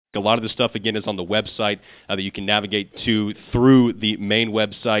A lot of the stuff, again, is on the website that you can navigate to through the main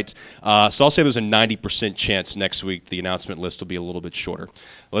website. So I'll say there's a 90% chance next week the announcement list will be a little bit shorter.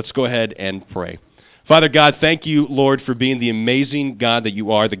 Let's go ahead and pray. Father God, thank you, Lord, for being the amazing God that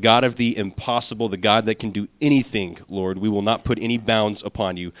you are, the God of the impossible, the God that can do anything, Lord. We will not put any bounds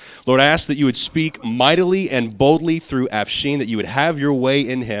upon you. Lord, I ask that you would speak mightily and boldly through Afshin, that you would have your way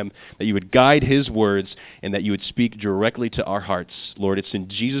in him, that you would guide his words, and that you would speak directly to our hearts. Lord, it's in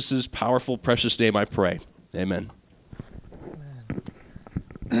Jesus' powerful, precious name I pray. Amen.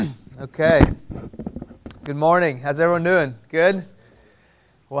 Okay. Good morning. How's everyone doing? Good?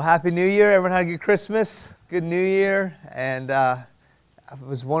 Well, Happy New Year. Everyone had a good Christmas, good New Year, and it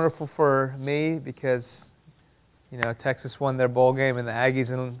was wonderful for me because, Texas won their bowl game and the Aggies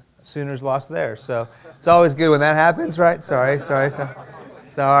and Sooners lost theirs. So it's always good when that happens, right? Sorry, that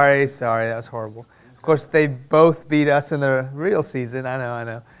was horrible. Of course, they both beat us in the real season. I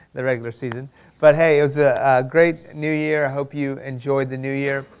know, the regular season. But hey, it was a great New Year. I hope you enjoyed the New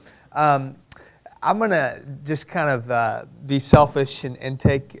Year. I'm going to just kind of be selfish and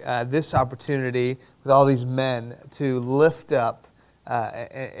take this opportunity with all these men to lift up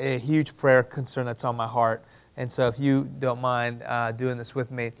a huge prayer concern that's on my heart. And so if you don't mind doing this with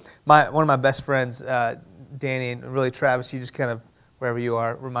me. One of my best friends, Danny, and really Travis, you just kind of, wherever you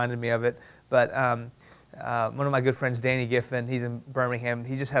are, reminded me of it. But one of my good friends, Danny Giffen, he's in Birmingham.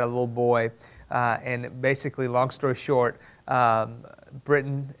 He just had a little boy. And basically, long story short,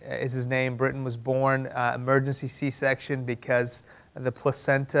 Britton is his name. Britton was born emergency C-section because the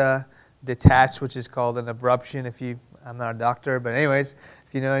placenta detached, which is called an abruption. I'm not a doctor, but anyways,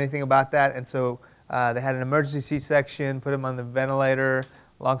 if you know anything about that. And so they had an emergency C-section, put him on the ventilator.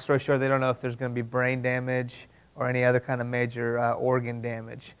 Long story short, they don't know if there's going to be brain damage or any other kind of major organ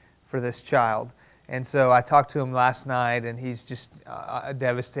damage for this child. And so I talked to him last night, and he's just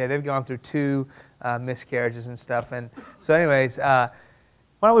devastated. They've gone through 2 miscarriages and stuff. And so anyways, why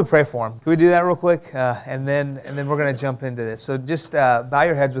don't we pray for him? Can we do that real quick? And then we're going to jump into this. So just bow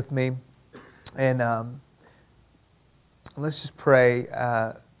your heads with me, and let's just pray.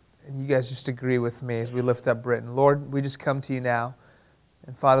 And you guys just agree with me as we lift up Britton. Lord, we just come to you now.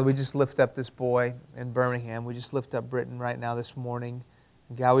 And Father, we just lift up this boy in Birmingham. We just lift up Britton right now this morning.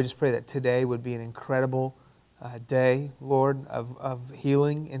 God, we just pray that today would be an incredible day, Lord, of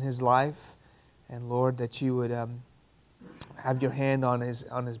healing in his life. And Lord, that you would have your hand on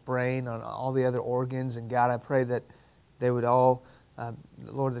his brain, on all the other organs. And God, I pray that they would all,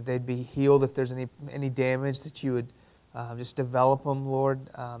 Lord, that they'd be healed if there's any damage, that you would just develop them, Lord.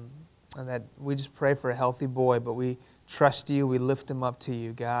 And that we just pray for a healthy boy, but we trust you, we lift him up to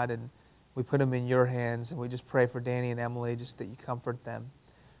you, God, and we put him in your hands. And we just pray for Danny and Emily, just that you comfort them.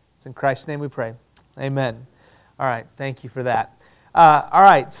 It's in Christ's name we pray. Amen. All right, thank you for that. All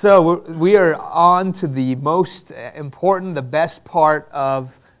right, so we are on to the most important, the best part of,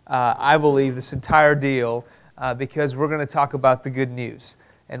 I believe, this entire deal, because we're going to talk about the good news.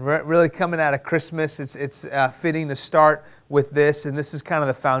 And really coming out of Christmas, it's fitting to start with this, and this is kind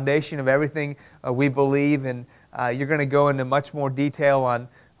of the foundation of everything we believe. And you're going to go into much more detail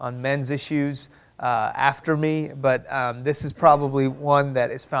on men's issues after me, but this is probably one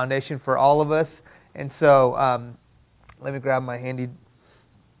that is foundation for all of us. And so let me grab my handy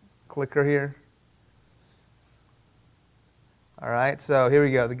clicker here. All right, so here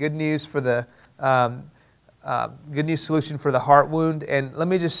we go. The good news for the good news solution for the heart wound. And let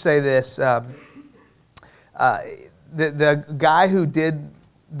me just say this: the guy who did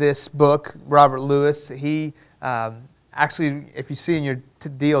this book, Robert Lewis, he actually, if you see in your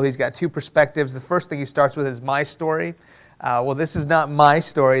deal, he's got 2 perspectives. The first thing he starts with is my story. Well, this is not my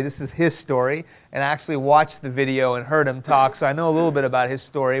story. This is his story. And I actually watched the video and heard him talk, so I know a little bit about his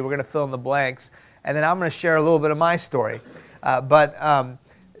story. We're going to fill in the blanks. And then I'm going to share a little bit of my story. But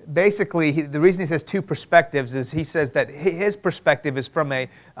basically, the reason he says 2 perspectives is he says that his perspective is from a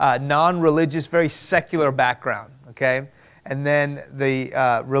non-religious, very secular background, okay? And then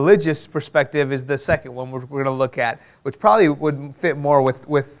the religious perspective is the second one we're going to look at, which probably would fit more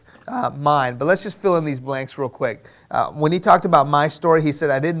with mine. But let's just fill in these blanks real quick. When he talked about my story, he said,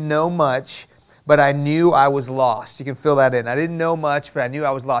 I didn't know much, but I knew I was lost. You can fill that in. I didn't know much, but I knew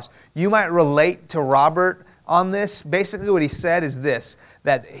I was lost. You might relate to Robert on this. Basically what he said is this,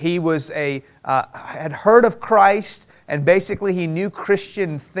 that he was had heard of Christ, and basically he knew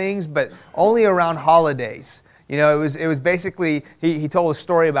Christian things, but only around holidays. You know, it was basically, he told a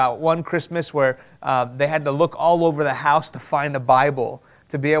story about one Christmas where they had to look all over the house to find a Bible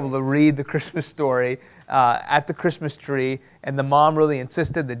to be able to read the Christmas story at the Christmas tree, and the mom really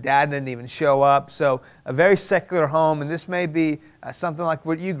insisted. The dad didn't even show up. So a very secular home, and this may be something like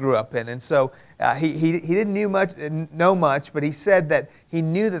what you grew up in. And so he didn't know much, but he said that he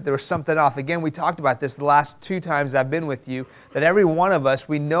knew that there was something off. Again, we talked about this the last 2 times I've been with you, that every one of us,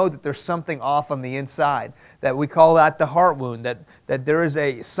 we know that there's something off on the inside, that we call that the heart wound, that there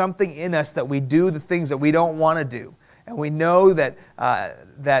is something in us that we do the things that we don't want to do. And we know that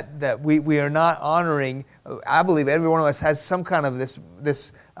we are not honoring. I believe every one of us has some kind of this.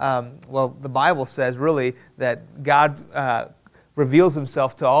 Well, the Bible says really that God reveals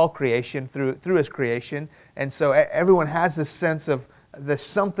Himself to all creation through His creation, and so everyone has this sense of there's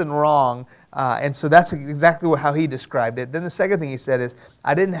something wrong, and so that's exactly how he described it. Then the second thing he said is,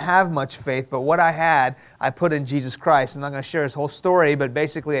 I didn't have much faith, but what I had, I put in Jesus Christ. I'm not going to share his whole story, but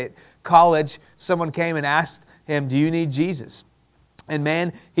basically at college, someone came and asked him, do you need Jesus? And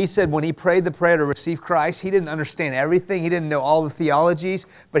man, he said when he prayed the prayer to receive Christ, he didn't understand everything. He didn't know all the theologies,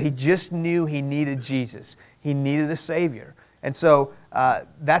 but he just knew he needed Jesus. He needed a Savior. And so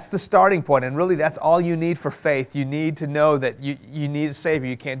that's the starting point. And really, that's all you need for faith. You need to know that you need a Savior.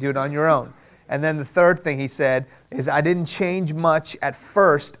 You can't do it on your own. And then the third thing he said is, I didn't change much at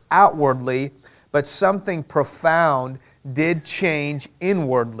first outwardly, but something profound did change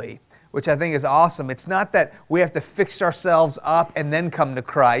inwardly, which I think is awesome. It's not that we have to fix ourselves up and then come to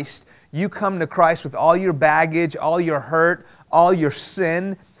Christ. You come to Christ with all your baggage, all your hurt, all your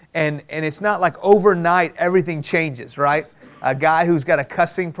sin, and it's not like overnight everything changes, right? A guy who's got a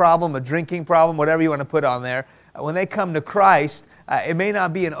cussing problem, a drinking problem, whatever you want to put on there, when they come to Christ, it may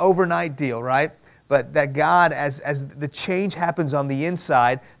not be an overnight deal, right? But that God, as the change happens on the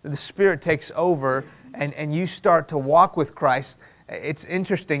inside, the Spirit takes over, and you start to walk with Christ. It's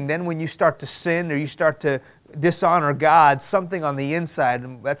interesting, then when you start to sin or you start to dishonor God, something on the inside,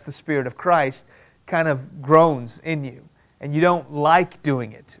 and that's the Spirit of Christ, kind of groans in you. And you don't like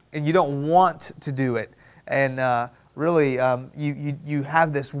doing it, and you don't want to do it. And really, you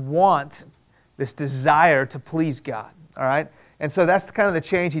have this want, this desire to please God, all right? And so that's kind of the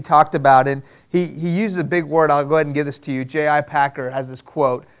change he talked about. And he used a big word. I'll go ahead and give this to you. J.I. Packer has this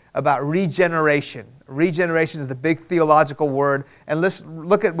quote about regeneration. Regeneration is the big theological word. And let's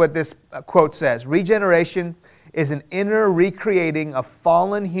look at what this quote says. Regeneration is an inner recreating of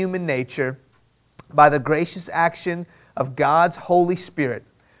fallen human nature by the gracious action of God's Holy Spirit.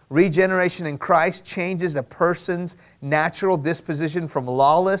 Regeneration in Christ changes a person's natural disposition from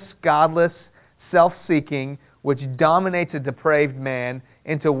lawless, godless, self-seeking, which dominates a depraved man,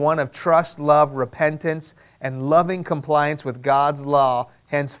 into one of trust, love, repentance, and loving compliance with God's law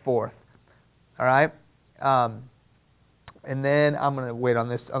henceforth. All right? And then I'm going to wait on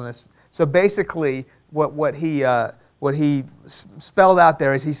this. So basically, what he spelled out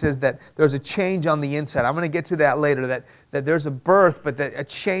there is he says that there's a change on the inside. I'm going to get to that later, that there's a birth, but that a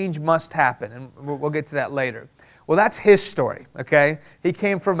change must happen. And we'll get to that later. Well, that's his story, okay? He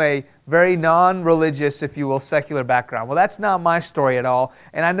came from a very non-religious, if you will, secular background. Well, that's not my story at all.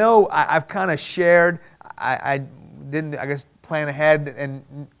 And I know I've kind of shared, I didn't, I guess, plan ahead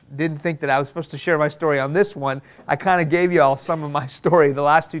and didn't think that I was supposed to share my story on this one. I kind of gave you all some of my story the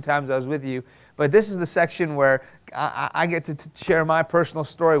last 2 times I was with you. But this is the section where I get to share my personal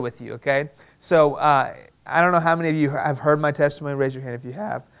story with you, okay? So I don't know how many of you have heard my testimony. Raise your hand if you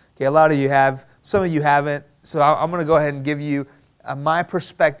have. Okay, a lot of you have. Some of you haven't. So I'm going to go ahead and give you my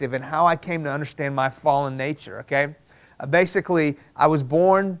perspective and how I came to understand my fallen nature, okay? Basically, I was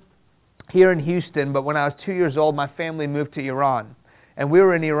born here in Houston, but when I was 2 years old, my family moved to Iran. And we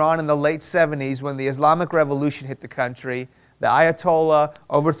were in Iran in the late 70s when the Islamic Revolution hit the country. The Ayatollah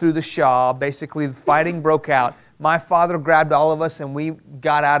overthrew the Shah. Basically, the fighting broke out. My father grabbed all of us, and we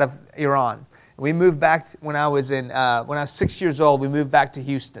got out of Iran. We moved back when I was 6 years old. We moved back to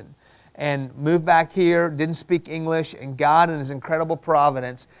Houston. And moved back here, didn't speak English, and God in His incredible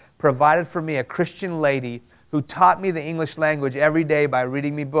providence provided for me a Christian lady who taught me the English language every day by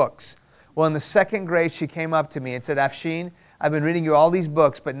reading me books. Well, in the 2nd grade, she came up to me and said, Afshin, I've been reading you all these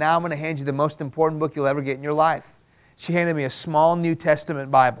books, but now I'm going to hand you the most important book you'll ever get in your life. She handed me a small New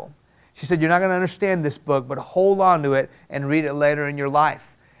Testament Bible. She said, you're not going to understand this book, but hold on to it and read it later in your life.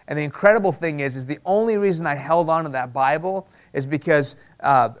 And the incredible thing is the only reason I held on to that Bible is because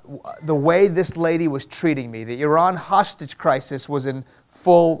the way this lady was treating me. The Iran hostage crisis was in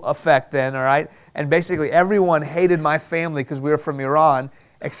full effect then, all right? And basically everyone hated my family because we were from Iran,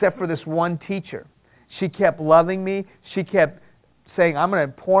 except for this one teacher. She kept loving me. She kept saying, I'm going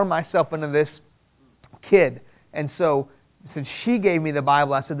to pour myself into this kid. And so since she gave me the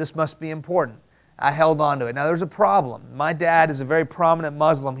Bible, I said, this must be important. I held on to it. Now, there's a problem. My dad is a very prominent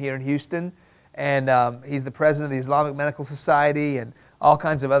Muslim here in Houston, and he's the president of the Islamic Medical Society and all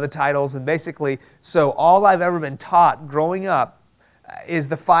kinds of other titles. And basically, so all I've ever been taught growing up is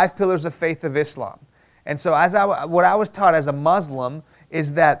the 5 pillars of faith of Islam. And so what I was taught as a Muslim is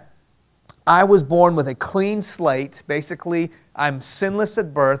that I was born with a clean slate. Basically, I'm sinless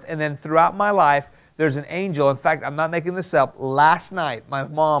at birth, and then throughout my life, there's an angel. In fact, I'm not making this up. Last night, my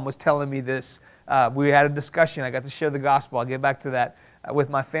mom was telling me this. We had a discussion. I got to share the gospel. I'll get back to that with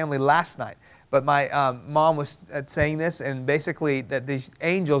my family last night. But my mom was saying this, and basically that these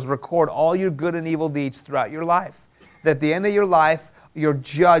angels record all your good and evil deeds throughout your life. That at the end of your life, you're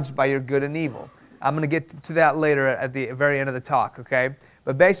judged by your good and evil. I'm going to get to that later at the very end of the talk, okay?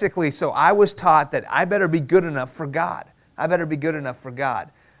 But basically, so I was taught that I better be good enough for God. I better be good enough for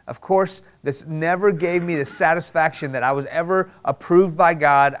God. Of course, this never gave me the satisfaction that I was ever approved by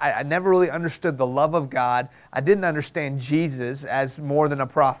God. I never really understood the love of God. I didn't understand Jesus as more than a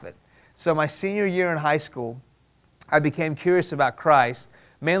prophet. So my senior year in high school, I became curious about Christ,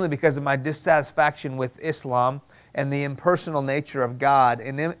 mainly because of my dissatisfaction with Islam and the impersonal nature of God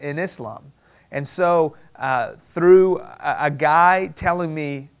in Islam. And so through a guy telling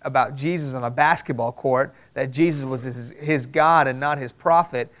me about Jesus on a basketball court, that Jesus was his God and not his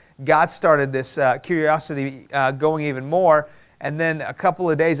prophet, God started this curiosity going even more. And then a couple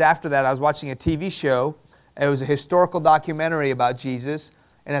of days after that, I was watching a TV show. It was a historical documentary about Jesus.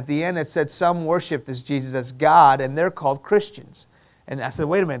 And at the end, it said some worship this Jesus as God, and they're called Christians. And I said,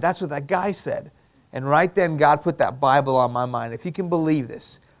 wait a minute, that's what that guy said. And right then, God put that Bible on my mind. If you can believe this,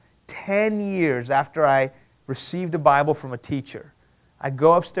 10 years after I received a Bible from a teacher, I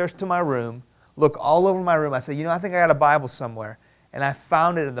go upstairs to my room, look all over my room. I say, I think I got a Bible somewhere. And I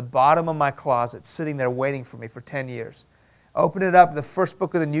found it at the bottom of my closet, sitting there waiting for me for 10 years. Open it up, the first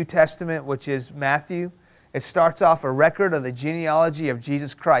book of the New Testament, which is Matthew. It starts off a record of the genealogy of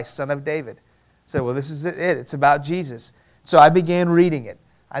Jesus Christ, son of David. So, well, this is it. It's about Jesus. So I began reading it.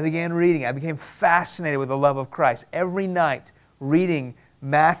 I became fascinated with the love of Christ. Every night, reading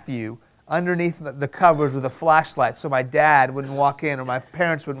Matthew underneath the covers with a flashlight so my dad wouldn't walk in or my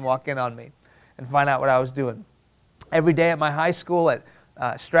parents wouldn't walk in on me and find out what I was doing. Every day at my high school, at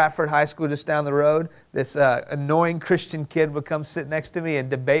Stratford High School just down the road, this annoying Christian kid would come sit next to me and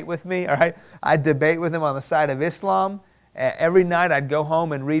debate with me, all right? I'd debate with him on the side of Islam. Every night I'd go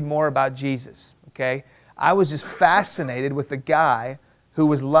home and read more about Jesus, okay? I was just fascinated with the guy who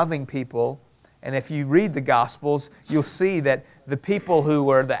was loving people. And if you read the Gospels, you'll see that the people who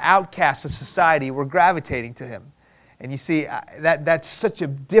were the outcasts of society were gravitating to him. And you see, that's such a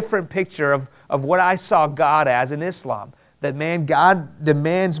different picture of what I saw God as in Islam. That, man, God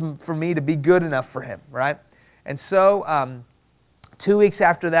demands for me to be good enough for him, right? And so 2 weeks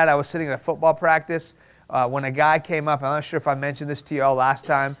after that, I was sitting at a football practice when a guy came up. I'm not sure if I mentioned this to you all last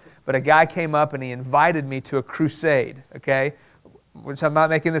time, but a guy came up and he invited me to a crusade, okay? Which I'm not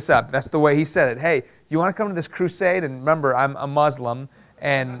making this up. That's the way he said it. Hey, you want to come to this crusade? And remember, I'm a Muslim,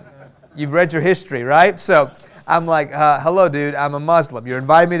 and you've read your history, right? So I'm like, hello, dude, I'm a Muslim. You're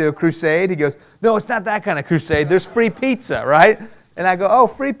inviting me to a crusade? He goes, no, it's not that kind of crusade. There's free pizza, right? And I go,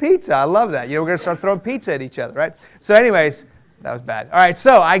 oh, free pizza. I love that. We're going to start throwing pizza at each other, right? So anyways, that was bad. All right,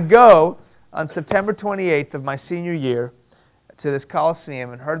 so I go on September 28th of my senior year to this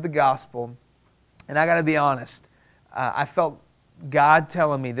Coliseum and heard the gospel. And I got to be honest, I felt God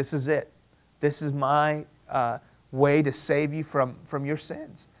telling me, this is it. This is my way to save you from your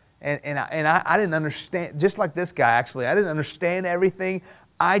sins. And I didn't understand, just like this guy actually, I didn't understand everything.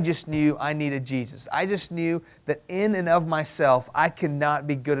 I just knew I needed Jesus. I just knew that in and of myself, I could not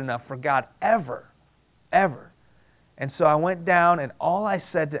be good enough for God ever, ever. And so I went down and all I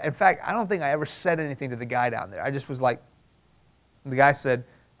said in fact, I don't think I ever said anything to the guy down there. I just was like, the guy said,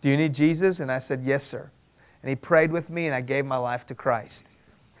 do you need Jesus? And I said, yes, sir. And he prayed with me and I gave my life to Christ.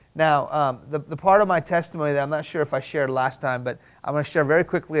 Now, the part of my testimony that I'm not sure if I shared last time, but I'm going to share very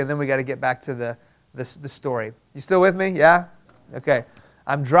quickly and then we got to get back to the story. You still with me? Yeah? Okay.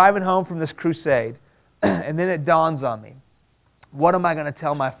 I'm driving home from this crusade and then it dawns on me. What am I going to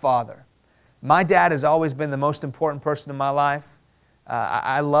tell my father? My dad has always been the most important person in my life.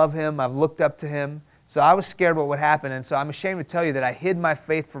 I love him. I've looked up to him. So I was scared what would happen. And so I'm ashamed to tell you that I hid my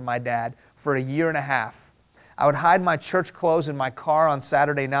faith from my dad for a year and a half. I would hide my church clothes in my car on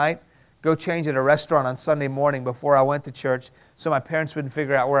Saturday night, go change at a restaurant on Sunday morning before I went to church so my parents wouldn't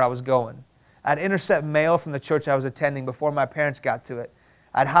figure out where I was going. I'd intercept mail from the church I was attending before my parents got to it.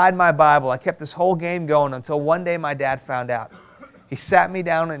 I'd hide my Bible. I kept this whole game going until one day my dad found out. He sat me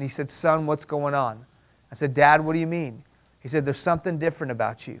down and he said, son, what's going on? I said, Dad, what do you mean? He said, there's something different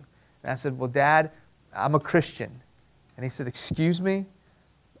about you. And I said, well, Dad, I'm a Christian. And he said, excuse me?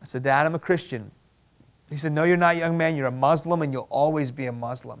 I said, Dad, I'm a Christian. He said, no, you're not, young man. You're a Muslim, and you'll always be a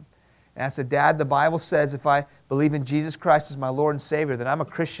Muslim. And I said, Dad, the Bible says if I believe in Jesus Christ as my Lord and Savior, then I'm a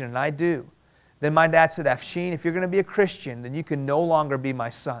Christian, and I do. Then my dad said, Afshin, if you're going to be a Christian, then you can no longer be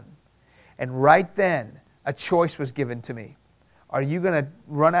my son. And right then, a choice was given to me. Are you going to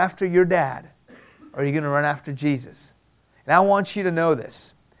run after your dad, or are you going to run after Jesus? And I want you to know this.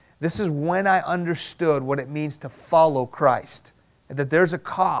 This is when I understood what it means to follow Christ, and that there's a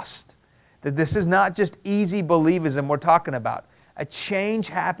cost, that this is not just easy believism we're talking about. A change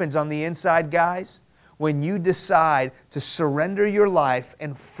happens on the inside, guys, when you decide to surrender your life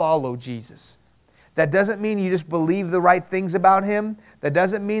and follow Jesus. That doesn't mean you just believe the right things about Him. That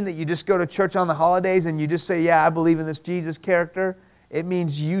doesn't mean that you just go to church on the holidays and you just say, yeah, I believe in this Jesus character. It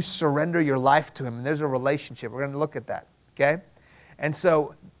means you surrender your life to Him, and there's a relationship. We're going to look at that, okay? And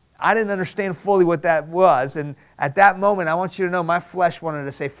so I didn't understand fully what that was, and at that moment, I want you to know my flesh wanted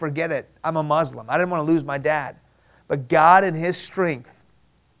to say, forget it, I'm a Muslim. I didn't want to lose my dad. But God in His strength,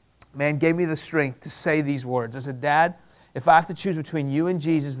 man, gave me the strength to say these words. I said, Dad, if I have to choose between you and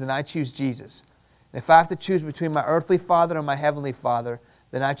Jesus, then I choose Jesus. And if I have to choose between my earthly father and my heavenly Father,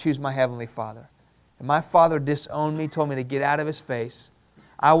 then I choose my heavenly Father. And my father disowned me, told me to get out of his face.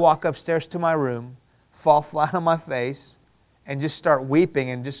 I walk upstairs to my room, fall flat on my face, and just start weeping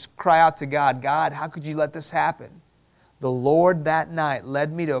and just cry out to God, God, how could you let this happen? The Lord that night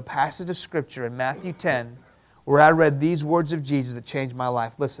led me to a passage of Scripture in Matthew 10 where I read these words of Jesus that changed my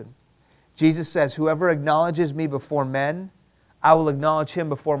life. Listen, Jesus says, whoever acknowledges me before men, I will acknowledge him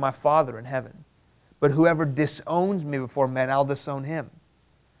before my Father in heaven. But whoever disowns me before men, I'll disown him.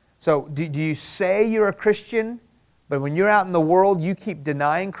 So do you say you're a Christian, but when you're out in the world, you keep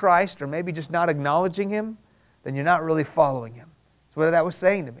denying Christ or maybe just not acknowledging Him, then you're not really following Him. That's what that was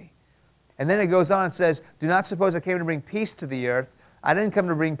saying to me. And then it goes on and says, do not suppose I came to bring peace to the earth. I didn't come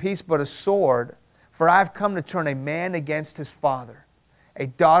to bring peace but a sword, for I've come to turn a man against his father, a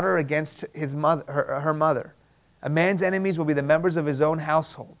daughter against his mother, her mother. A man's enemies will be the members of his own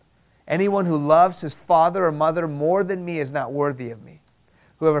household. Anyone who loves his father or mother more than me is not worthy of me.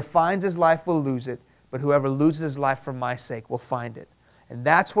 Whoever finds his life will lose it, but whoever loses his life for my sake will find it. And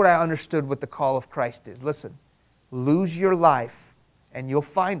that's what I understood what the call of Christ is. Listen, lose your life and you'll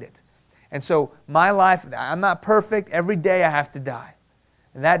find it. And so my life, I'm not perfect. Every day I have to die.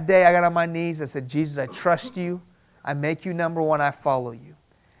 And that day I got on my knees. I said, Jesus, I trust you. I make you number one. I follow you.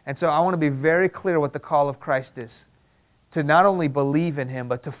 And so I want to be very clear what the call of Christ is. To not only believe in Him,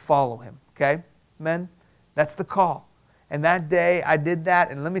 but to follow Him. Okay? Amen? That's the call. And that day I did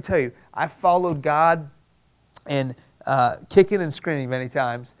that. And let me tell you, I followed God and kicking and screaming many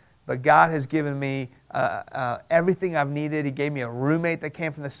times. But God has given me everything I've needed. He gave me a roommate that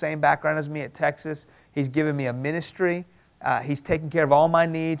came from the same background as me at Texas. He's given me a ministry. He's taken care of all my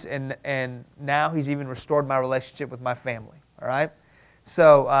needs, and now He's even restored my relationship with my family. All right?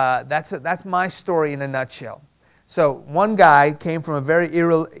 So that's my story in a nutshell. So one guy came from a very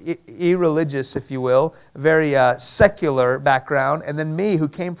irreligious, if you will, very secular background, and then me who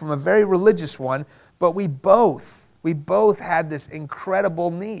came from a very religious one, but we both had this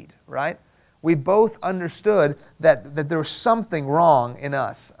incredible need, right? We both understood that there was something wrong in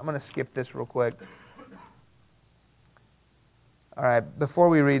us. I'm going to skip this real quick. All right, before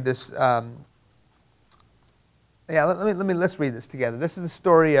we read this, let's read this together. This is the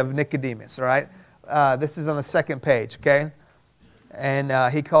story of Nicodemus, all right? This is on the second page, okay?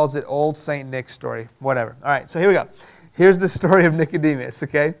 And he calls it Old St. Nick's story, whatever. All right, so here we go. Here's the story of Nicodemus,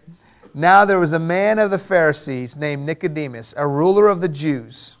 okay? Now there was a man of the Pharisees named Nicodemus, a ruler of the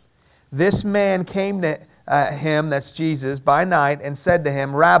Jews. This man came to him, that's Jesus, by night and said to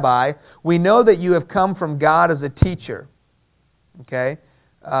him, Rabbi, we know that you have come from God as a teacher. Okay?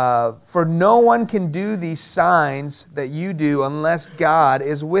 For no one can do these signs that you do unless God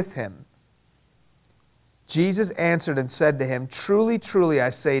is with him. Jesus answered and said to him, Truly, truly,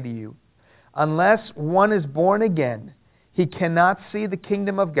 I say to you, unless one is born again, he cannot see the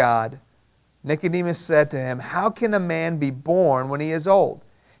kingdom of God. Nicodemus said to him, How can a man be born when he is old?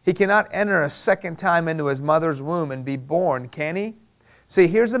 He cannot enter a second time into his mother's womb and be born, can he? See,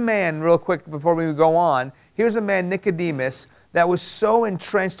 here's a man, real quick before we go on, here's a man, Nicodemus, that was so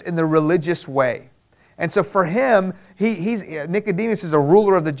entrenched in the religious way. And so for him, Nicodemus is a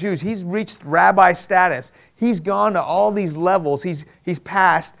ruler of the Jews. He's reached rabbi status. He's gone to all these levels. He's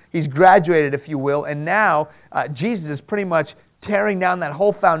passed, he's graduated, if you will, and now Jesus is pretty much tearing down that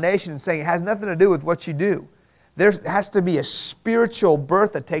whole foundation and saying it has nothing to do with what you do. There has to be a spiritual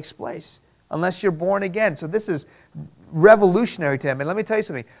birth that takes place unless you're born again. So this is revolutionary to him. And let me tell you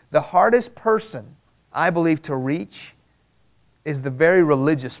something. The hardest person, I believe, to reach is the very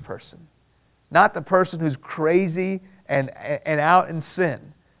religious person. Not the person who's crazy and out in sin.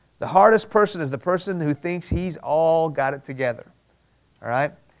 The hardest person is the person who thinks he's all got it together. All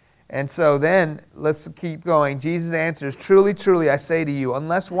right? And so then, let's keep going. Jesus answers, "Truly, truly, I say to you,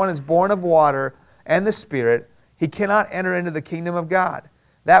 unless one is born of water and the Spirit, he cannot enter into the kingdom of God.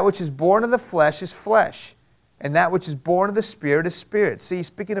 That which is born of the flesh is flesh, and that which is born of the Spirit is spirit." See,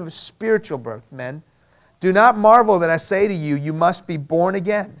 speaking of a spiritual birth, men, "Do not marvel that I say to you, you must be born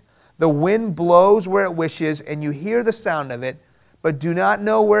again. The wind blows where it wishes, and you hear the sound of it, but do not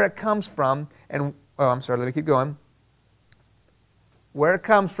know where it comes from, and let me keep going. Where it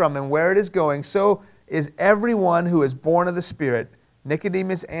comes from and where it is going, so is everyone who is born of the Spirit."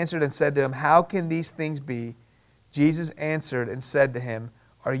 Nicodemus answered and said to him, "How can these things be?" Jesus answered and said to him,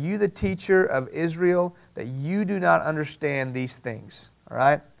 "Are you the teacher of Israel that you do not understand these things?" All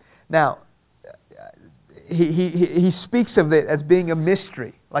right? Now, he speaks of it as being a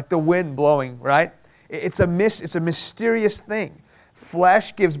mystery, like the wind blowing, right? It's a mysterious thing.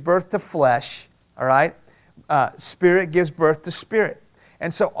 Flesh gives birth to flesh, all right? Spirit gives birth to spirit.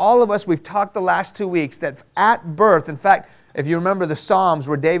 And so all of us, we've talked the last 2 weeks that at birth, in fact, if you remember the Psalms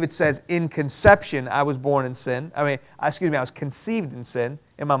where David says, "In conception I was born in sin." I was conceived in sin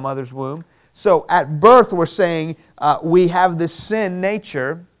in my mother's womb. So at birth we're saying we have this sin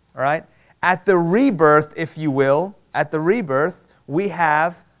nature, all right? At the rebirth, if you will, we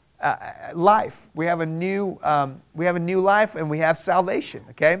have life. We have a new life, and we have salvation.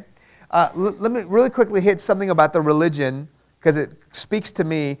 Okay. Let me really quickly hit something about the religion, because it speaks to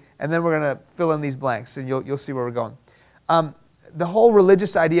me, and then we're going to fill in these blanks, and you'll see where we're going. The whole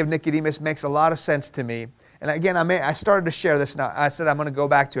religious idea of Nicodemus makes a lot of sense to me. And again, I started to share this now. I said I'm going to go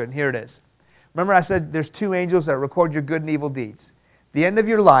back to it, and here it is. Remember I said there's 2 angels that record your good and evil deeds. The end of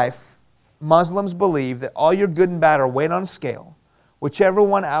your life, Muslims believe that all your good and bad are weighed on a scale. Whichever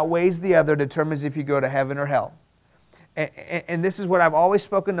one outweighs the other determines if you go to heaven or hell. And this is what I've always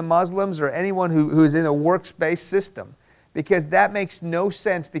spoken to Muslims or anyone who is in a works-based system, because that makes no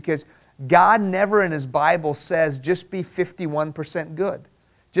sense, because God never in His Bible says just be 51% good.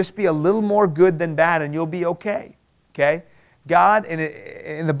 Just be a little more good than bad and you'll be okay. Okay? God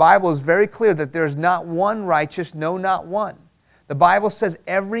in the Bible is very clear that there is not one righteous, no, not one. The Bible says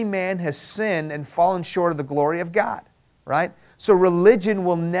every man has sinned and fallen short of the glory of God. Right? So religion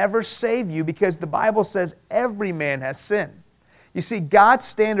will never save you, because the Bible says every man has sinned. You see, God's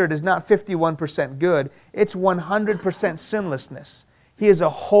standard is not 51% good. It's 100% sinlessness. He is a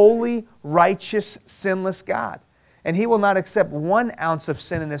holy, righteous, sinless God. And He will not accept 1 ounce of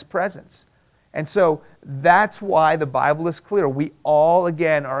sin in His presence. And so that's why the Bible is clear. We all,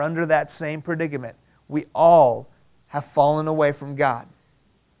 again, are under that same predicament. We all have fallen away from God.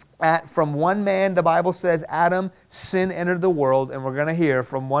 From one man, the Bible says, Adam, sin entered the world, and we're going to hear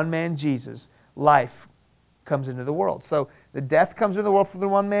from one man, Jesus, life comes into the world. So the death comes into the world through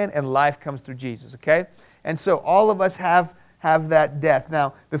one man, and life comes through Jesus, okay? And so all of us have that death.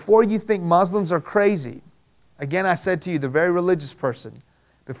 Now, before you think Muslims are crazy, again, I said to you, the very religious person,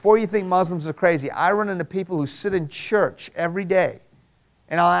 before you think Muslims are crazy, I run into people who sit in church every day,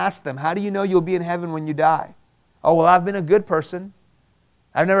 and I'll ask them, how do you know you'll be in heaven when you die? Oh, well, I've been a good person.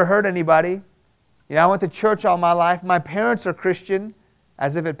 I've never hurt anybody. You know, I went to church all my life. My parents are Christian,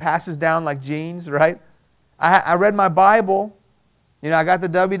 as if it passes down like genes, right? I read my Bible. You know, I got the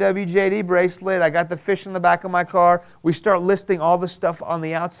WWJD bracelet. I got the fish in the back of my car. We start listing all the stuff on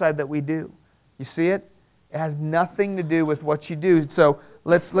the outside that we do. You see it? It has nothing to do with what you do. So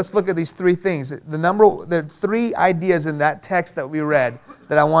let's look at these 3 things. There are 3 ideas in that text that we read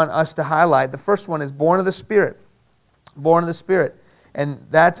that I want us to highlight. The first one is born of the Spirit. Born of the Spirit. And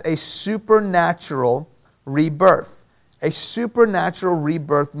that's a supernatural rebirth. A supernatural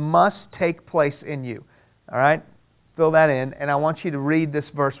rebirth must take place in you. All right? Fill that in. And I want you to read this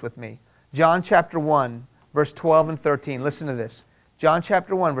verse with me. John chapter 1, verse 12 and 13. Listen to this. John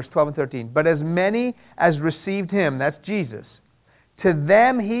chapter 1, verse 12 and 13. But as many as received Him, that's Jesus, to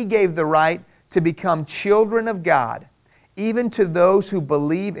them He gave the right to become children of God, even to those who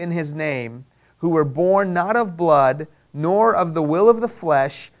believe in His name, who were born not of blood, nor of the will of the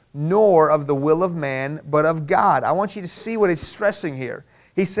flesh, nor of the will of man, but of God. I want you to see what He's stressing here.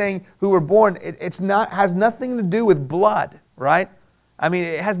 He's saying who were born, has nothing to do with blood, right? I mean,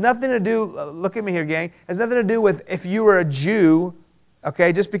 it has nothing to do, look at me here, gang, it has nothing to do with if you were a Jew,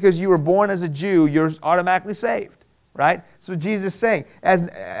 okay, just because you were born as a Jew, you're automatically saved, right? That's what Jesus is saying.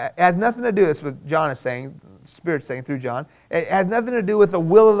 It has nothing to do, that's what John is saying, Spirit saying through John. It has nothing to do with the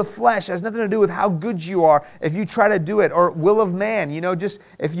will of the flesh. It has nothing to do with how good you are if you try to do it, or will of man, just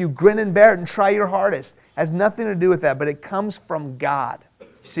if you grin and bear it and try your hardest. It has nothing to do with that, but it comes from God.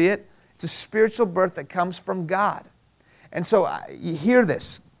 See it? It's a spiritual birth that comes from God. And so you hear this.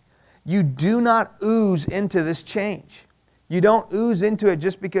 You do not ooze into this change. You don't ooze into it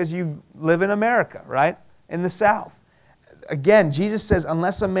just because you live in America, right? In the South. Again, Jesus says,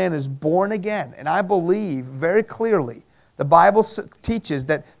 unless a man is born again, and I believe very clearly, the Bible teaches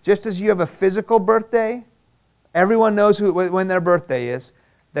that just as you have a physical birthday, everyone knows when their birthday is,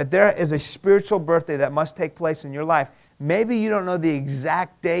 that there is a spiritual birthday that must take place in your life. Maybe you don't know the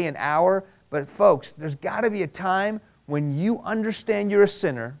exact day and hour, but folks, there's got to be a time when you understand you're a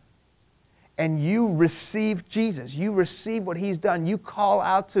sinner and you receive Jesus. You receive what He's done. You call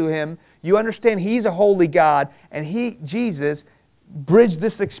out to Him. You understand He's a holy God, and Jesus, bridged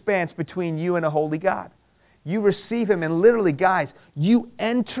this expanse between you and a holy God. You receive Him, and literally, guys, you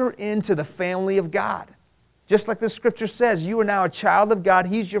enter into the family of God. Just like the Scripture says, you are now a child of God.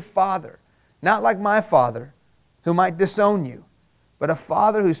 He's your Father. Not like my father, who might disown you, but a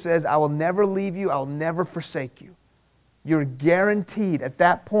Father who says, I will never leave you, I will never forsake you. You're guaranteed at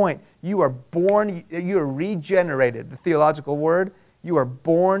that point, you are born, you are regenerated, the theological word. You are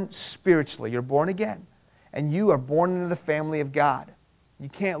born spiritually. You're born again. And you are born into the family of God. You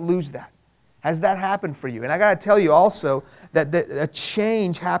can't lose that. Has that happened for you? And I got to tell you also that a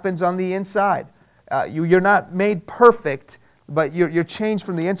change happens on the inside. You're not made perfect, but you're changed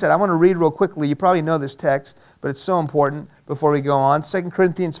from the inside. I want to read real quickly. You probably know this text, but it's so important before we go on. 2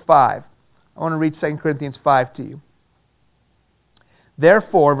 Corinthians 5. I want to read 2 Corinthians 5 to you.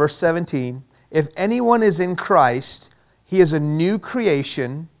 Therefore, verse 17, if anyone is in Christ, he is a new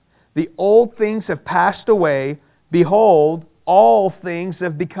creation. The old things have passed away. Behold, all things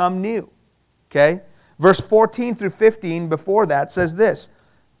have become new. Okay? Verse 14 through 15 before that says this.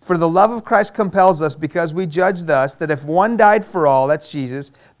 For the love of Christ compels us, because we judge thus, that if one died for all, that's Jesus,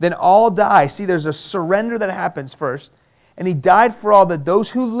 then all die. See, there's a surrender that happens first. And He died for all, that those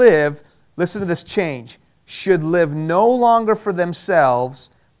who live, listen to this change, should live no longer for themselves,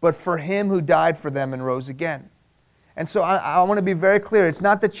 but for Him who died for them and rose again. And so I want to be very clear. It's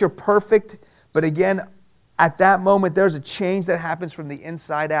not that you're perfect, but again, at that moment, there's a change that happens from the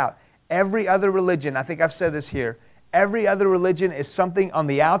inside out. Every other religion, I think I've said this here, every other religion is something on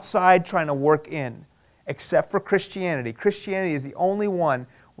the outside trying to work in, except for Christianity. Christianity is the only one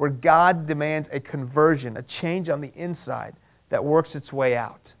where God demands a conversion, a change on the inside that works its way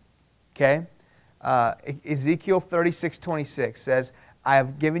out. Okay? Ezekiel 36:26 says, I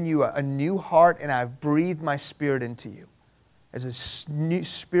have given you a new heart and I have breathed my Spirit into you. There's a new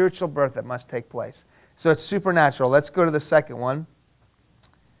spiritual birth that must take place. So it's supernatural. Let's go to the second one.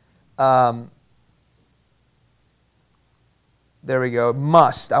 There we go.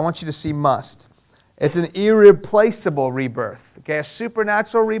 Must. I want you to see must. It's an irreplaceable rebirth. Okay, a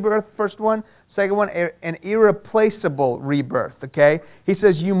supernatural rebirth, first one. Second one, an irreplaceable rebirth. Okay? He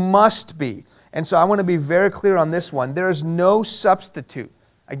says you must be. And so I want to be very clear on this one. There is no substitute.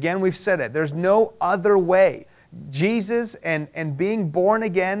 Again, we've said it. There's no other way. Jesus and being born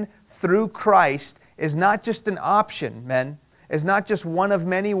again through Christ is not just an option, men. It's not just one of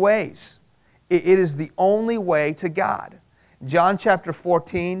many ways. It is the only way to God. John chapter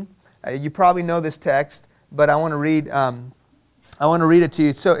 14, you probably know this text, but I want to read it to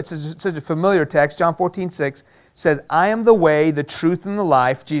you. So it's such a familiar text. John 14:6 says, I am the way, the truth, and the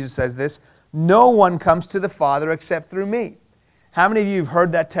life. Jesus says this. No one comes to the Father except through me. How many of you have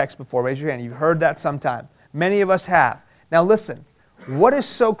heard that text before? Raise your hand. You've heard that sometime. Many of us have. Now listen, what is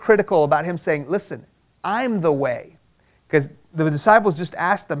so critical about Him saying, listen, I'm the way? Because the disciples just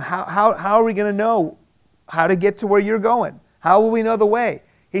asked Him, how are we going to know how to get to where you're going? How will we know the way?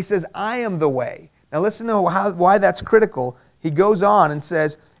 He says, I am the way. Now listen to why that's critical. He goes on and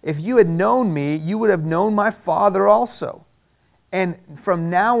says, if you had known me, you would have known my Father also. And from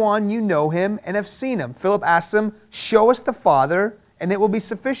now on you know Him and have seen Him. Philip asks Him, show us the Father, and it will be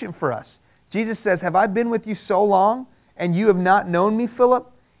sufficient for us. Jesus says, have I been with you so long, and you have not known me,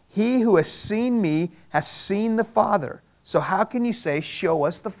 Philip? He who has seen me has seen the Father. So how can you say, show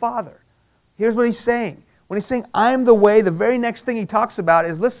us the Father? Here's what He's saying. When He's saying, I am the way, the very next thing He talks about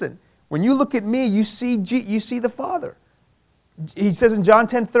is, listen, when you look at me, you see the Father. He says in John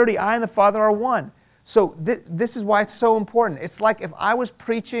 10:30, I and the Father are one. So this is why it's so important. It's like if I was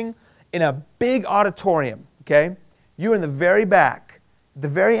preaching in a big auditorium, okay? You're in the very back. At the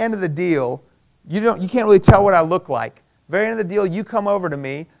very end of the deal, you can't really tell what I look like. Very end of the deal, you come over to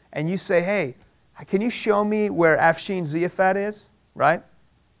me and you say, hey, can you show me where Afshin Ziafat is? Right?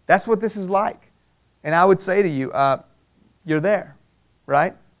 That's what this is like. And I would say to you, you're there,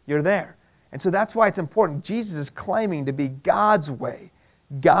 right? You're there. And so that's why it's important. Jesus is claiming to be God's way.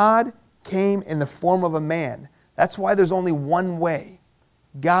 God came in the form of a man. That's why there's only one way.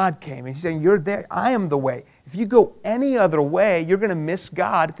 God came. And he's saying, you're there. I am the way. If you go any other way, you're going to miss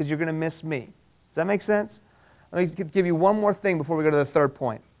God because you're going to miss me. Does that make sense? Let me give you one more thing before we go to the third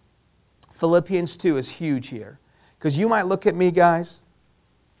point. Philippians 2 is huge here. Because you might look at me, guys.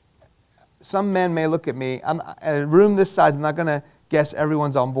 Some men may look at me. I'm, at a room this size, I'm not going to guess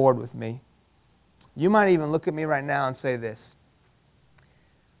everyone's on board with me. You might even look at me right now and say this.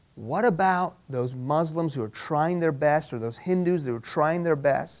 What about those Muslims who are trying their best, or those Hindus who are trying their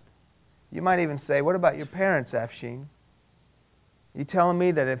best? You might even say, what about your parents, Afshin? You telling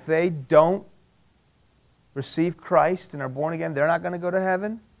me that if they don't receive Christ and are born again, they're not going to go to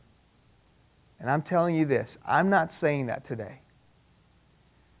heaven? And I'm telling you this, I'm not saying that today.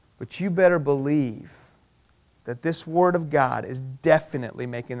 But you better believe that this Word of God is definitely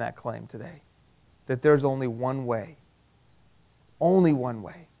making that claim today. That there's only one way. Only one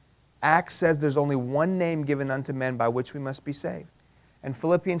way. Acts says there's only one name given unto men by which we must be saved. And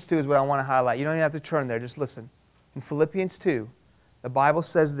Philippians 2 is what I want to highlight. You don't even have to turn there, just listen. In Philippians 2, the Bible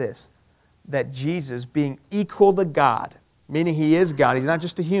says this, that Jesus, being equal to God, meaning He is God, He's not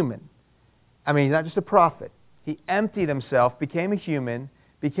just a human. I mean, He's not just a prophet. He emptied Himself, became a human,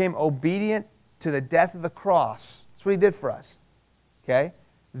 became obedient to the death of the cross. That's what He did for us. Okay?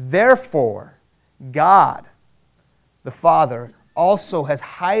 Therefore, God, the Father, also has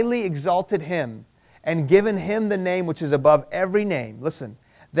highly exalted Him and given Him the name which is above every name. Listen,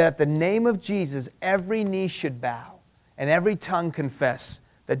 that at the name of Jesus every knee should bow and every tongue confess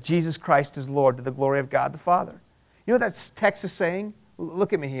that Jesus Christ is Lord, to the glory of God the Father. You know what that text is saying?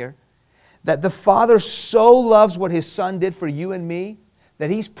 Look at me here. That the Father so loves what His Son did for you and me that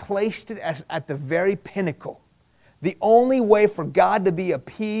He's placed it at the very pinnacle. The only way for God to be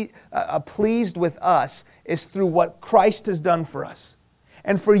pleased with us is through what Christ has done for us.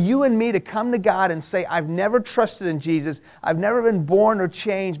 And for you and me to come to God and say, I've never trusted in Jesus, I've never been born or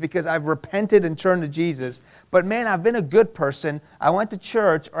changed because I've repented and turned to Jesus, but man, I've been a good person, I went to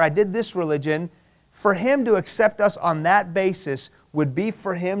church, or I did this religion, for Him to accept us on that basis would be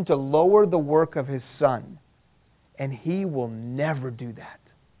for Him to lower the work of His Son. And He will never do that.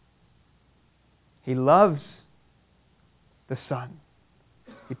 He loves the Son.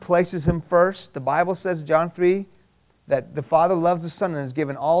 He places Him first. The Bible says, John 3, that the Father loves the Son and has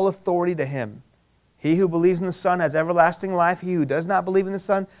given all authority to Him. He who believes in the Son has everlasting life. He who does not believe in the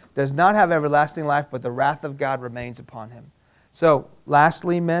Son does not have everlasting life, but the wrath of God remains upon him. So,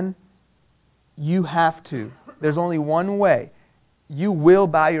 lastly, men, you have to. There's only one way. You will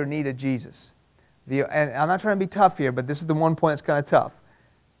bow your knee to Jesus. And I'm not trying to be tough here, but this is the one point that's kind of tough.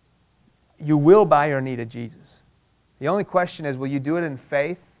 You will bow your knee to Jesus. The only question is, will you do it in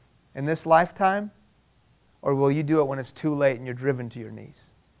faith in this lifetime? Or will you do it when it's too late and you're driven to your knees?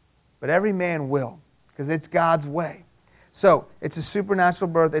 But every man will, because it's God's way. So, it's a supernatural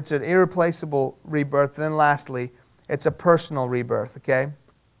birth. It's an irreplaceable rebirth. And then lastly, it's a personal rebirth, okay?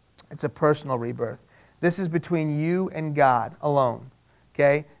 It's a personal rebirth. This is between you and God alone,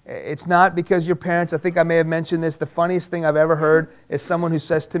 okay? It's not because your parents, I think I may have mentioned this, the funniest thing I've ever heard is someone who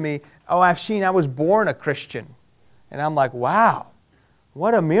says to me, oh, Afshin, I was born a Christian. And I'm like, wow,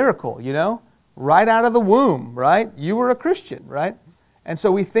 what a miracle, you know? Right out of the womb, right? You were a Christian, right? And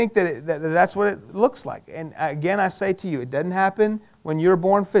so we think that that's what it looks like. And again, I say to you, it doesn't happen when you're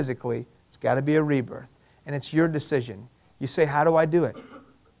born physically. It's got to be a rebirth. And it's your decision. You say, how do I do it?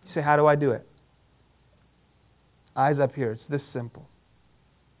 You say, how do I do it? Eyes up here. It's this simple.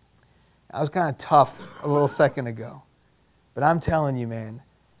 I was kind of tough a little second ago. But I'm telling you, man,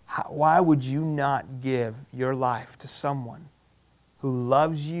 why would you not give your life to someone who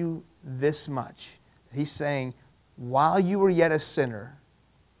loves you this much? He's saying, while you were yet a sinner,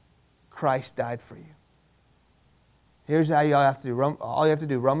 Christ died for you. Here's how you all have to do. All you have to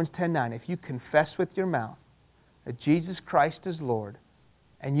do, Romans 10:9. If you confess with your mouth that Jesus Christ is Lord,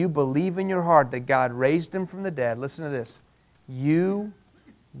 and you believe in your heart that God raised Him from the dead, listen to this, you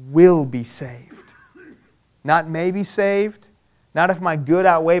will be saved. Not maybe saved, not if my good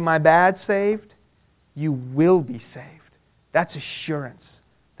outweigh my bad saved. You will be saved. That's assurance.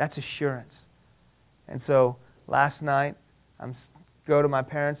 That's assurance. And so, last night, I'm go to my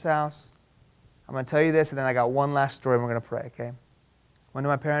parents' house. I'm going to tell you this, and then I got one last story, and we're going to pray, okay? Went to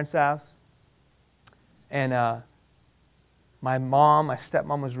my parents' house, and my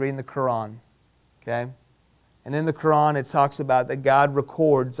stepmom was reading the Quran, okay? And in the Quran, it talks about that God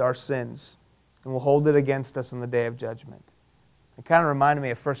records our sins and will hold it against us on the day of judgment. It kind of reminded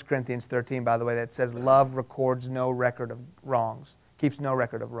me of 1 Corinthians 13, by the way, that says love records no record of wrongs, keeps no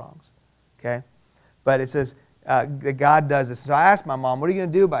record of wrongs. Okay? But it says that God does this. So I asked my mom, what are you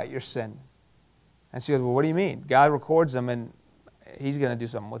going to do about your sin? And she goes, well, what do you mean? God records them and He's going to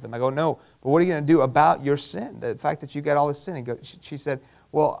do something with them. I go, no, but what are you going to do about your sin? The fact that you got all this sin. And she said,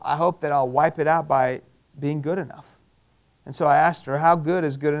 well, I hope that I'll wipe it out by being good enough. And so I asked her, how good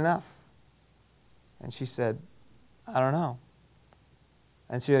is good enough? And she said, I don't know.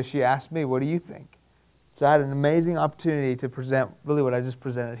 And she asked me, what do you think? So I had an amazing opportunity to present really what I just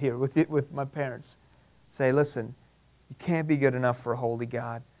presented here with my parents. Say, listen, you can't be good enough for a holy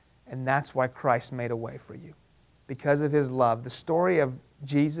God. And that's why Christ made a way for you. Because of His love. The story of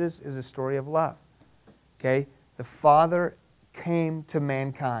Jesus is a story of love. Okay? The Father came to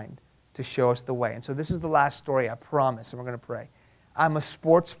mankind to show us the way. And so this is the last story, I promise, and we're going to pray. I'm a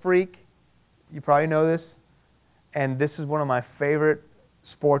sports freak. You probably know this. And this is one of my favorite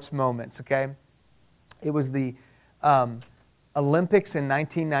sports moments, okay? It was the Olympics in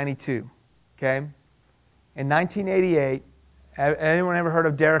 1992, okay? In 1988, anyone ever heard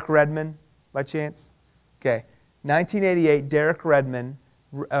of Derek Redmond by chance? Okay. 1988, Derek Redmond,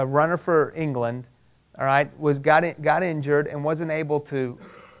 a runner for England, all right, got injured and wasn't able to,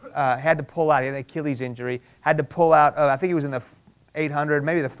 had to pull out. He had an Achilles injury, had to pull out, I think he was in the 800,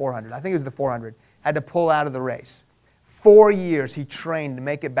 maybe the 400. I think it was the 400. Had to pull out of the race. 4 years he trained to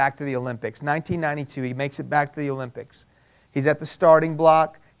make it back to the Olympics. 1992, he makes it back to the Olympics. He's at the starting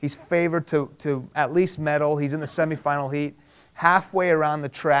block. He's favored to at least medal. He's in the semifinal heat. Halfway around the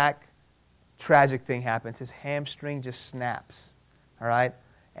track, tragic thing happens. His hamstring just snaps, all right?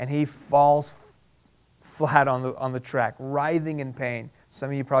 And he falls flat on the track, writhing in pain. Some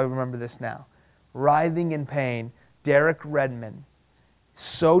of you probably remember this now. Writhing in pain, Derek Redmond,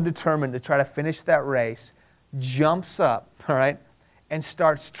 so determined to try to finish that race, jumps up, all right, and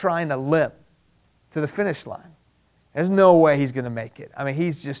starts trying to limp to the finish line. There's no way he's going to make it. I mean,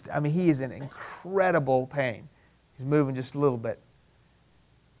 he is in incredible pain. He's moving just a little bit.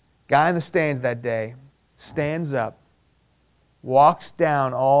 Guy in the stands that day stands up, walks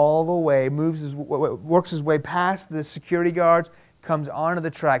down all the way, works his way past the security guards, comes onto the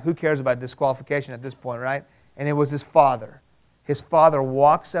track. Who cares about disqualification at this point, right? And it was his father. His father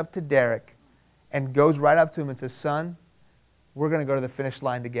walks up to Derek and goes right up to him and says, son, we're going to go to the finish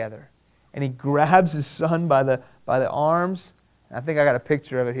line together. And he grabs his son by the arms. I think I got a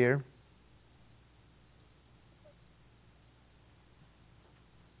picture of it here.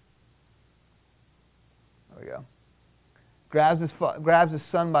 There we go. Grabs his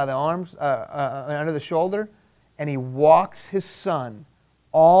son by the arms, under the shoulder, and he walks his son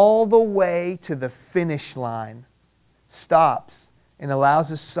all the way to the finish line, stops, and allows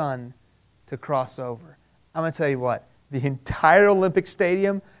his son to cross over. I'm going to tell you what, the entire Olympic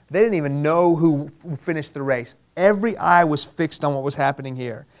Stadium, they didn't even know who finished the race. Every eye was fixed on what was happening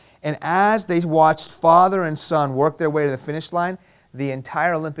here. And as they watched father and son work their way to the finish line, the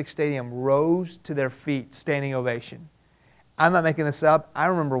entire Olympic Stadium rose to their feet, standing ovation. I'm not making this up. I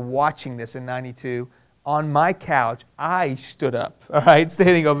remember watching this in 92. On my couch, I stood up, all right,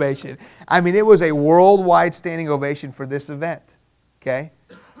 standing ovation. I mean, it was a worldwide standing ovation for this event, okay?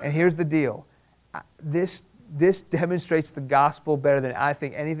 And here's the deal. This demonstrates the gospel better than I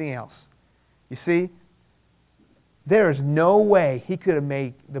think anything else. You see, there is no way he could have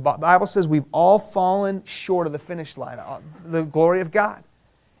made, the Bible says we've all fallen short of the finish line, the glory of God.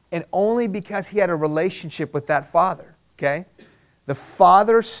 And only because he had a relationship with that father, okay? The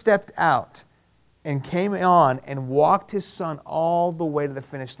father stepped out and came on and walked his son all the way to the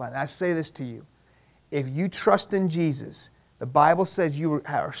finish line. And I say this to you. If you trust in Jesus, the Bible says you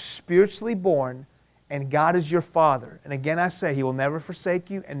are spiritually born and God is your Father. And again I say, He will never forsake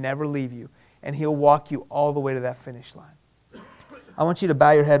you and never leave you. And He'll walk you all the way to that finish line. I want you to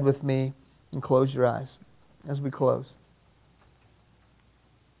bow your head with me and close your eyes as we close.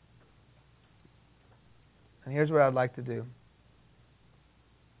 And here's what I'd like to do.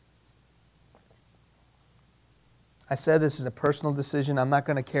 I said this is a personal decision. I'm not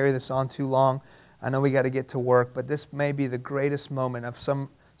going to carry this on too long. I know we got to get to work, but this may be the greatest moment of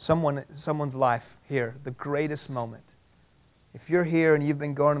someone's life here, the greatest moment. If you're here and you've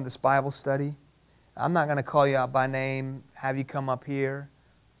been going to this Bible study, I'm not going to call you out by name, have you come up here.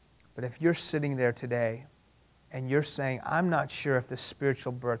 But if you're sitting there today and you're saying, I'm not sure if this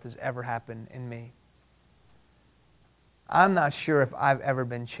spiritual birth has ever happened in me. I'm not sure if I've ever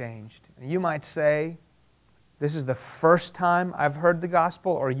been changed. And you might say, this is the first time I've heard the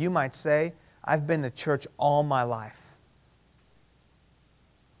gospel, or you might say, I've been to church all my life.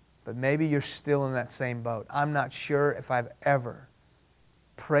 But maybe you're still in that same boat. I'm not sure if I've ever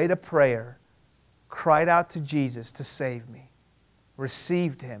prayed a prayer, cried out to Jesus to save me,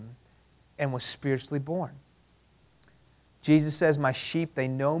 received Him, and was spiritually born. Jesus says, my sheep, they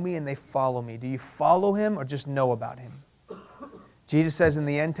know me and they follow me. Do you follow Him or just know about Him? Jesus says in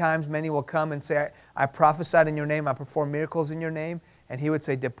the end times, many will come and say, I prophesied in your name, I performed miracles in your name. And He would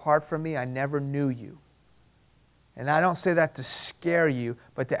say, depart from me, I never knew you. And I don't say that to scare you,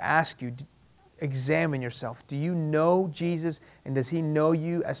 but to ask you, examine yourself. Do you know Jesus, and does He know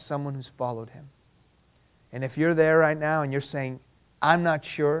you as someone who's followed Him? And if you're there right now and you're saying, I'm not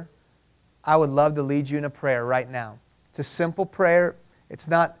sure, I would love to lead you in a prayer right now. It's a simple prayer. It's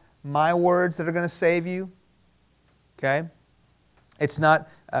not my words that are going to save you. Okay? It's not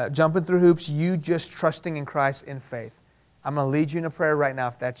jumping through hoops, you just trusting in Christ in faith. I'm going to lead you in a prayer right now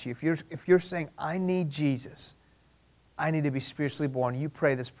if that's you. If you're saying, I need Jesus, I need to be spiritually born, you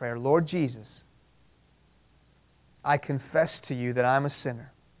pray this prayer. Lord Jesus, I confess to you that I'm a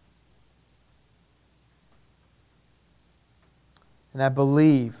sinner. And I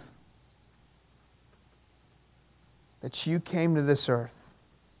believe that you came to this earth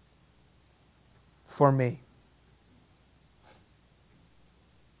for me.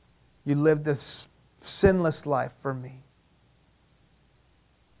 You lived this sinless life for me.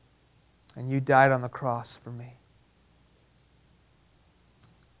 And you died on the cross for me.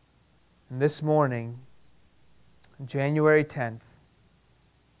 And this morning, January 10th,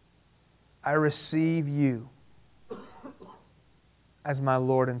 I receive you as my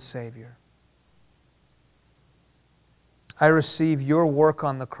Lord and Savior. I receive your work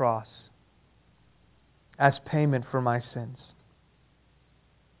on the cross as payment for my sins.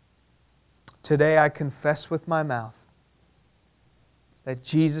 Today I confess with my mouth that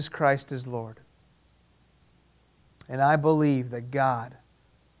Jesus Christ is Lord. And I believe that God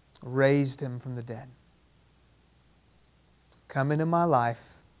raised Him from the dead. Come into my life,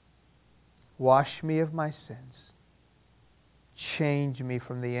 wash me of my sins, change me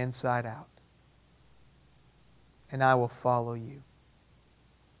from the inside out, and I will follow you.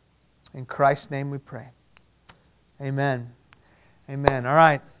 In Christ's name we pray. Amen. Amen. All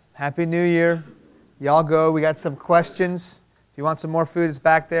right. Happy New Year. Y'all go. We got some questions. If you want some more food, it's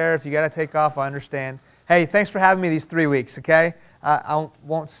back there. If you got to take off, I understand. Hey, thanks for having me these 3 weeks, okay? I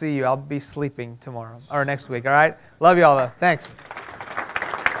won't see you. I'll be sleeping tomorrow or next week, all right? Love you all, though. Thanks.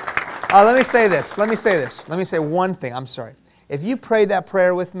 Let me say this. Let me say one thing. I'm sorry. If you prayed that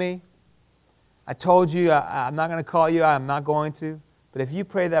prayer with me, I told you I'm not going to call you. I'm not going to. But if you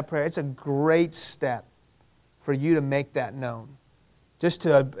prayed that prayer, it's a great step for you to make that known.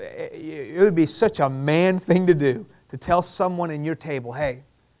 It would be such a man thing to do, to tell someone in your table, hey,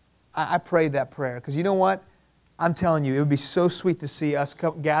 I prayed that prayer. Because you know what? I'm telling you, it would be so sweet to see us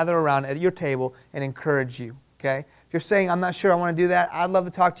gather around at your table and encourage you. Okay? If you're saying, I'm not sure I want to do that, I'd love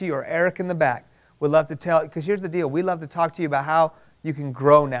to talk to you, or Eric in the back would love to tell, because here's the deal, we love to talk to you about how you can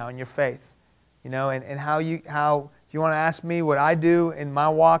grow now in your faith. You know, and how if you want to ask me what I do in my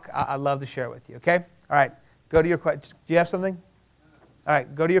walk, I'd love to share it with you. Okay? All right. Go to your questions. Do you have something? All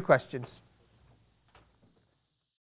right. Go to your questions.